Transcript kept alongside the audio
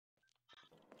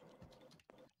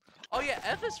Oh yeah,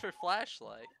 F is for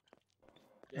flashlight.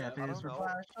 Yeah, F is for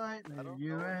flashlight, I don't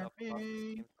you know and enough about this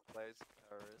me. game to play as a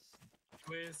terrorist.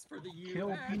 Twist for the U.S.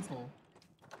 Kill people.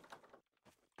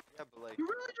 Yeah, but like, You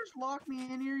really just locked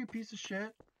me in here, you piece of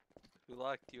shit? Who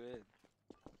locked you in?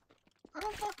 I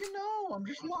don't fucking know. I'm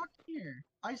just locked here.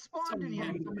 I spawned in here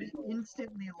and somebody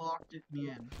instantly locked me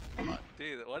in.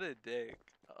 Dude, what a dick.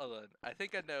 Hold on. I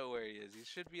think I know where he is. He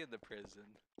should be in the prison.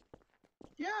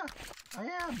 Yeah, I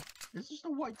am. It's just a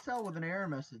white cell with an error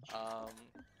message.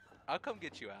 I'll come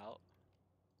get you out.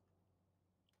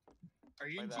 Are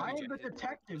you in I I GG? am the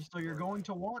detective, so you're going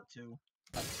to want to.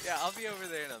 Yeah, I'll be over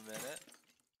there in a minute.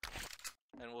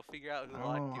 And we'll figure out who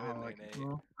locked you in there, Nate.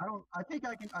 Well, I think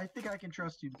I can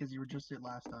trust you because you were just it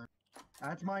last time.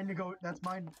 That's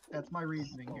that's my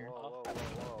reasoning whoa, here. whoa, whoa,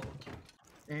 whoa, whoa.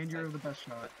 And you're the best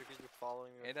shot. That's because you're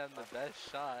following me. And I'm the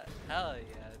best shot. Hell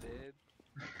yeah, dude.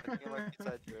 I can't like you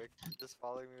said, Drake. You're just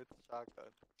following me with the shotgun.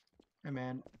 Hey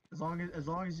man, as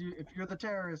long as you, if you're the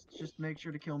terrorist, just make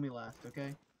sure to kill me last,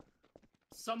 okay?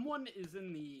 Someone is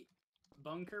in the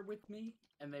bunker with me,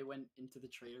 and they went into the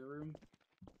trader room.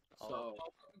 So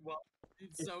Well,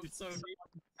 so that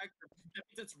means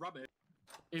it's rubbish.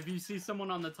 if you see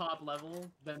someone on the top level,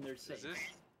 then they're safe. Is this?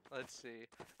 Let's see.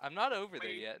 I'm not over there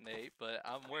Wait. yet, Nate, but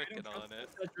I'm working on it.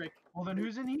 Cedric, Well then,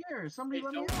 who's in here? Somebody they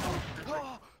let me don't know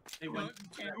out. Cedric. They No, went.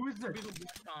 you can't. Who is It'll this? be the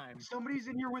one time. Somebody's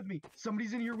in here with me.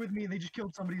 Somebody's in here with me, and they just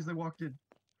killed somebody as they walked in.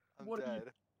 I'm What are you-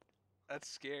 dead. That's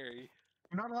scary.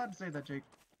 You're not allowed to say that, Jake.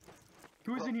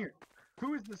 Who is in here?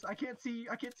 Who is this? I can't see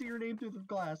your name through the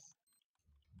glass.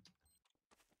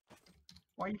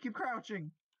 Why you keep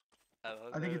crouching?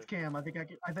 I think it's Cam. I think I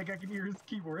can hear his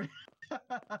keyboard.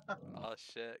 Oh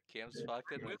shit, Cam's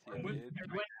fucking with you,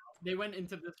 dude. They went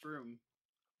into this room.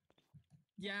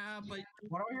 Yeah, but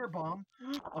Why do I hear a bomb?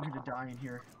 I'm gonna die in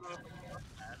here.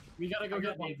 We gotta go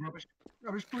get bomb. Nate.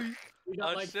 Rubbish, please. We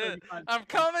got Oh like shit, 35 I'm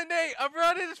coming, Nate! I'm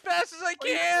running as fast as I Oh,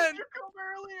 you can! You come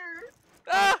earlier.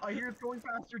 Ah! I hear it's going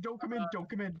faster. Don't come in. Don't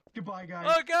come in. Goodbye, guys.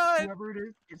 Oh god! Whoever it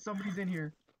is, somebody's in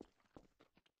here.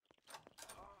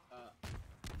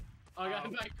 Oh, I got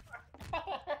him back.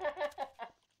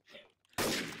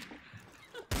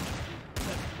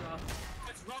 That's rough.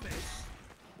 it's rubbish.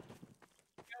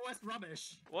 POS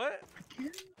rubbish. What? I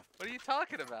can't. What are you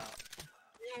talking about?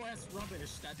 POS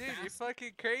rubbish. That Dude, you're bastard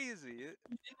fucking crazy. in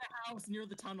the house near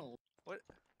the tunnel. What?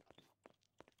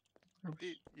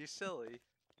 Dude, you're silly.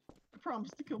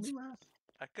 Promise to kill me last.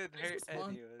 I couldn't There's hurt this one.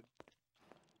 anyone.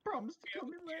 Promise to kill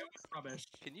me last. POS rubbish.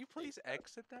 Can you please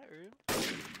exit that room?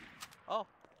 Oh,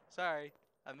 sorry.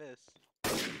 I missed.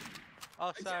 Oh,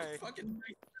 I just sorry. fucking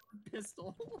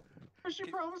pistol. She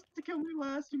Can- promised to kill me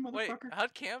last, you Wait, motherfucker.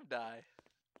 how'd Cam die?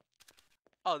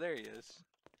 Oh, there he is.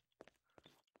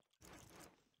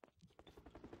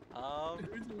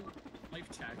 Who's a life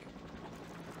check?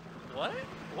 What?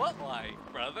 What life,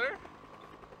 brother?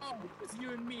 Oh, it's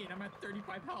you and me, and I'm at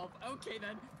 35 health. Okay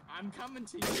then, I'm coming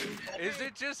to you. Is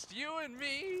it just you and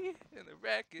me in the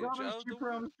wreckage Promise of you the...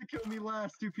 promised to kill me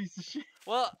last, you piece of shit.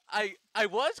 Well, I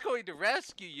was going to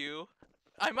rescue you.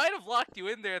 I might have locked you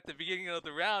in there at the beginning of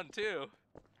the round, too.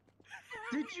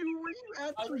 Did you? Were you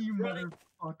actually, you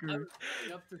motherfucker?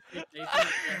 Up to see if Nathan-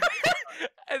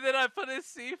 And then I put a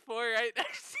C4 right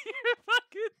next to your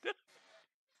fucking...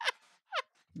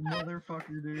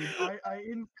 Motherfucker, dude.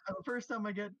 The first time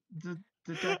I get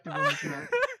detective on this map,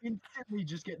 instantly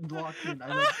just getting locked in.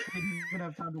 I like didn't even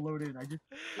have time to load in. I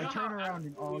turn around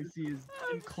and all I see is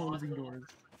closing doors.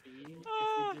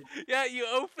 Ah, yeah, you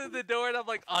open the door and I'm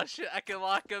like, oh shit, I can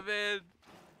lock him in.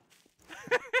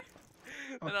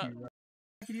 Fuck Then you,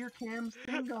 I can hear Cam's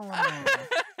thing going on. I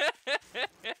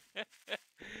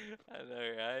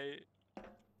know, right?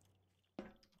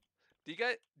 Do you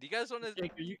guys want to?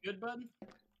 Jake, are you good, bud?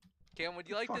 Cam, would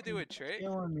you like to do a trick?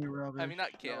 Killing me, rubbish. I mean,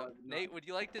 not Cam. No, I'm not. Nate, would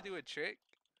you like to do a trick?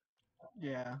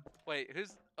 Yeah. Wait,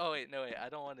 who's? Oh wait, no wait. I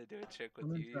don't want to do a trick with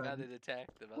I'm you. You're inside. not a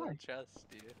detective. I Why? don't trust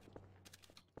you.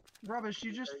 Rubbish,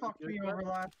 you just Are you fucked good, me bud? over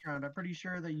last round. I'm pretty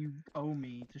sure that you owe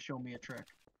me to show me a trick.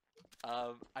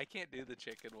 I can't do the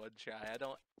trick in one try. I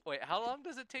don't. Wait, how long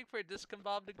does it take for a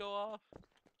discombob to go off?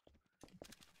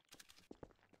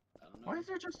 I don't know. Why is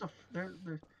there just a there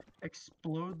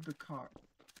explode the car?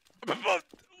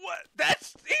 What?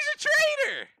 He's a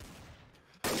traitor!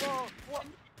 Whoa, what?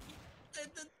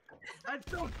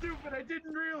 That's so stupid. I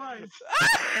didn't realize.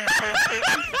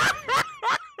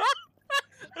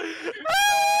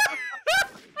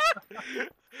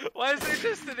 Why is there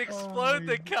just an explode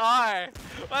my the car?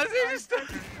 Why is there just I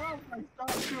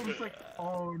stopped too. I was like,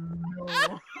 oh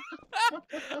no.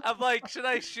 I'm like, should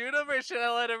I shoot him or should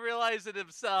I let him realize it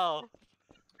himself?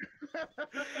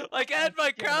 Like I had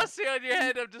my can't crosshair on your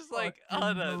head. I'm just like,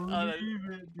 hold on. believe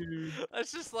it, dude.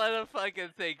 Let's just let him fucking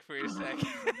think for a second.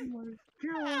 Oh my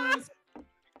god.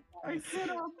 I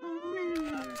cannot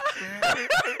believe it.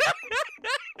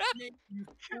 Nick, you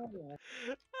fool.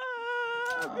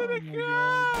 I'm Oh gonna my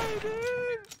cry,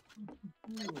 dude.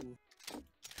 Fool.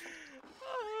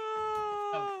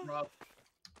 That was rough.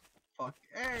 Fuck.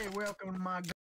 Hey, welcome to my